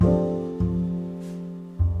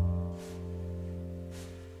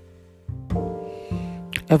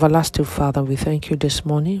Everlasting Father, we thank you this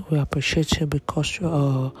morning. We appreciate you because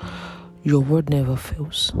your word never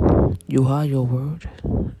fails. You are your word,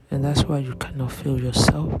 and that's why you cannot fail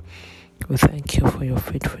yourself. We thank you for your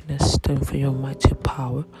faithfulness. Thank you for your mighty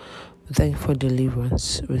power. We thank you for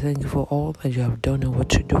deliverance. We thank you for all that you have done and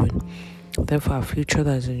what you're doing. Thank you for our future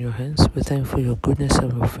that is in your hands. We thank you for your goodness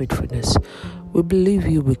and your faithfulness. We believe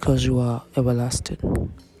you because you are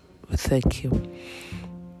everlasting. We thank you.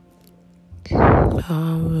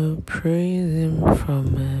 I will praise him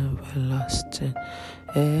from everlasting,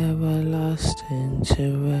 everlasting to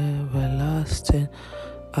everlasting.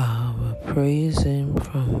 I will praise him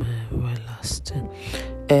from everlasting,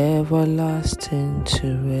 everlasting to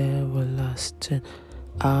everlasting.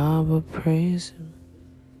 I will praise him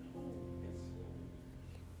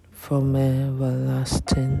from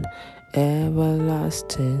everlasting,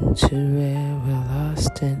 everlasting to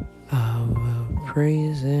everlasting. I will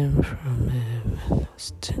praise him from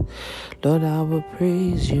everlasting. Lord, I will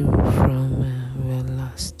praise you from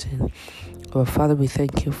everlasting. Our Father, we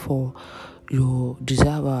thank you for you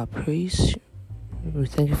deserve our praise. We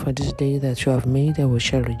thank you for this day that you have made, and we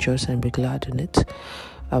shall rejoice and be glad in it.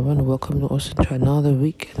 I want to welcome you also to another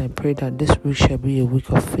week, and I pray that this week shall be a week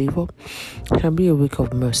of favor, shall be a week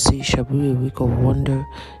of mercy, shall be a week of wonder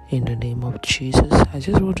in the name of Jesus. I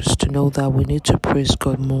just want us to know that we need to praise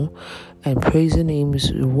God more, and praising him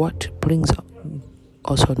is what brings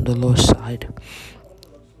us on the Lord's side.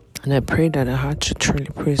 And I pray that our heart to truly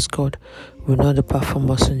praise God will not depart from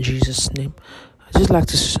us in Jesus' name. I'd just like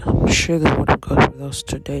to share the word of God with us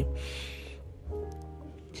today.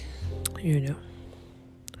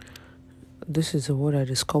 This is a word I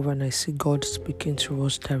discovered, and I see God speaking to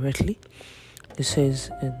us directly. It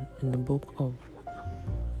says in the book of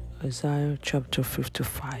Isaiah chapter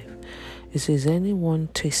 55, it says, anyone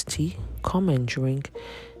thirsty, come and drink.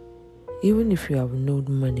 Even if you have no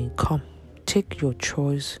money, come, take your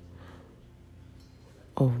choice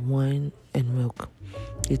of wine and milk.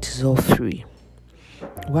 It is all free.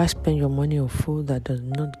 Why spend your money on food that does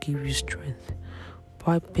not give you strength?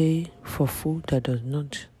 Why pay for food that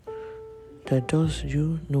does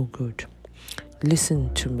you no good?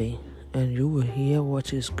 Listen to me, and you will hear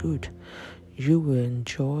what is good. You will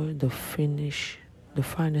enjoy the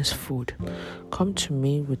finest food. Come to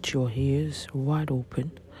me with your ears wide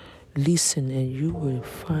open. Listen, and you will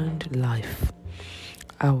find life.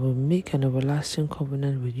 I will make an everlasting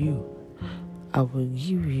covenant with you. I will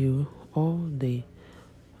give you all the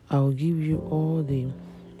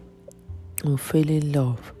unfailing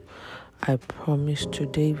love I promised to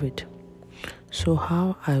David. So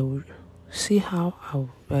how I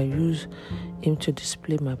use him to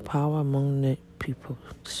display my power among the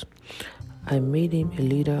peoples. I made him a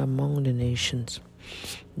leader among the nations.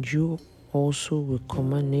 You also will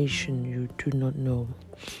command nations you do not know,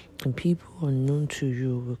 and people unknown to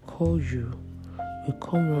you will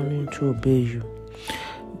come running to obey you.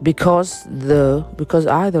 Because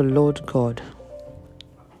I, the Lord God,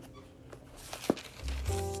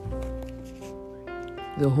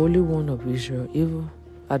 the Holy One of Israel, even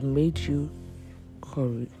had made you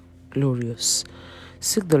glorious.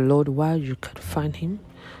 Seek the Lord while you can find him.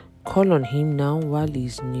 Call on him now while he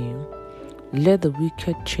is near. Let the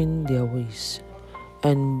wicked change their ways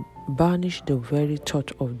and banish the very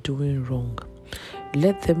thought of doing wrong.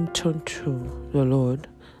 Let them turn to the Lord,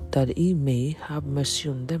 that he may have mercy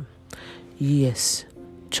on them. Yes,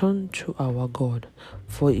 turn to our God,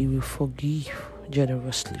 for he will forgive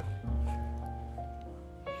generously.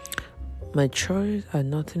 My choices are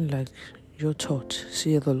nothing like your thoughts,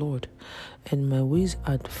 saith the Lord, and my ways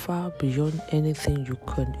are far beyond anything you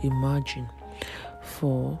could imagine.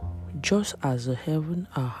 For just as the heavens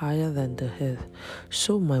are higher than the earth,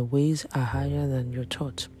 so my ways are higher than your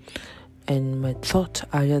thoughts, and my thoughts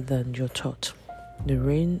higher than your thoughts. The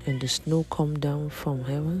rain and the snow come down from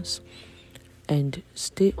heavens and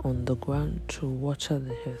stay on the ground to water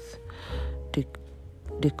the earth.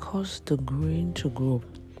 They cause the grain to grow,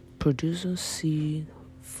 producing seed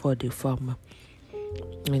for the farmer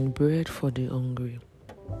and bread for the hungry.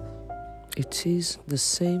 It is the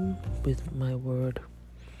same with my word.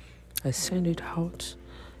 I send it out,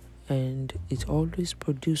 and it always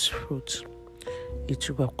produces fruit. It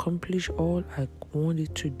will accomplish all I want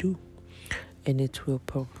it to do, and it will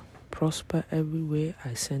prosper everywhere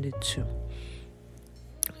I send it to.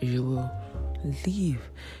 You will live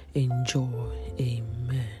in joy,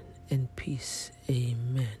 amen, and peace,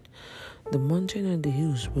 amen. The mountain and the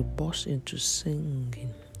hills will burst into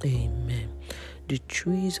singing, amen. The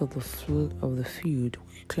trees of the field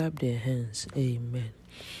will clap their hands, amen.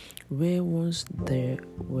 Where once there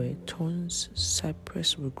were thorns,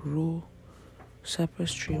 cypress will grow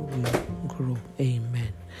cypress tree will grow.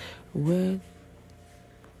 Amen. Where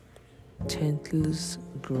thistles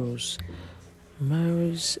grows,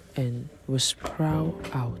 marrows and will sprout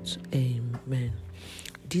out. Amen.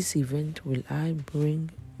 This event will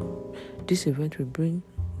bring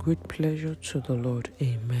great pleasure to the Lord.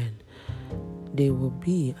 Amen. They will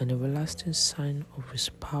be an everlasting sign of His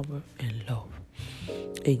power and love.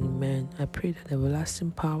 Amen. I pray that the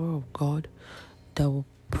everlasting power of God that will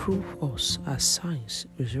prove us as signs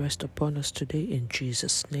will rest upon us today in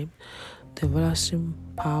Jesus' name. The everlasting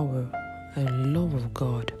power and love of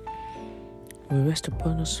God will rest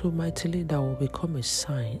upon us so mightily that will become a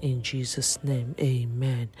sign in Jesus' name.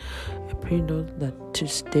 Amen. I pray, Lord, that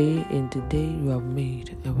this day in the day you have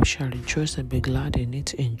made, and we shall rejoice and be glad in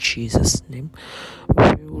it in Jesus' name. We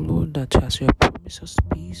pray, O Lord, that as you have promised us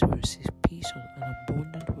peace, we receive peace in an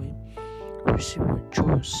abundant way. We receive your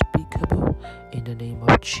joy unspeakable in the name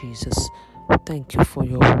of Jesus. Thank you for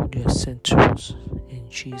your word you have sent to us in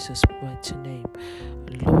Jesus' mighty name.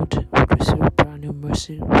 Lord, we receive brand new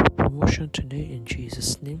mercy, promotion today in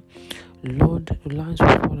Jesus' name. Lord, lines will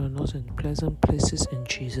fall on us in pleasant places in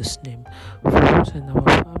Jesus' name. For us and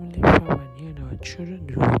our family, far and near, and our children,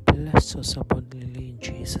 you will bless us abundantly in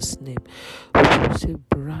Jesus' name. We receive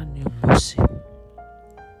brand new mercy.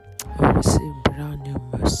 We receive brand new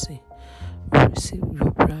mercy. We receive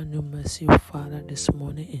your brand new mercy, Father, this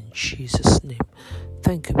morning in Jesus' name.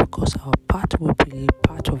 Thank you, because our path will be a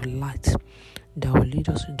path of light that will lead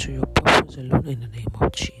us into your purpose alone in the name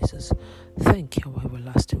of Jesus. Thank you, our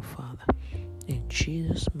everlasting Father. In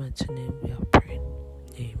Jesus' mighty name we are praying.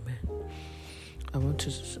 Amen. I want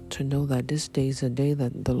us to know that this day is a day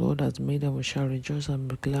that the Lord has made, and we shall rejoice and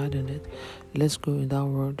be glad in it. Let's go in that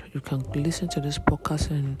word. You can listen to this podcast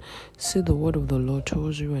and see the word of the Lord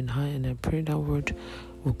towards you and I pray that word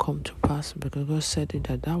will come to pass, because God said it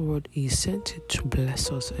that word He sent it to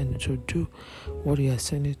bless us and to do what He has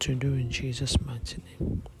sent it to do in Jesus' mighty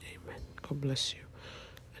name. Amen. God bless you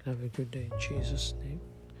and have a good day in Jesus' name.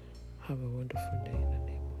 Have a wonderful day in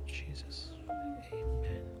the name of Jesus.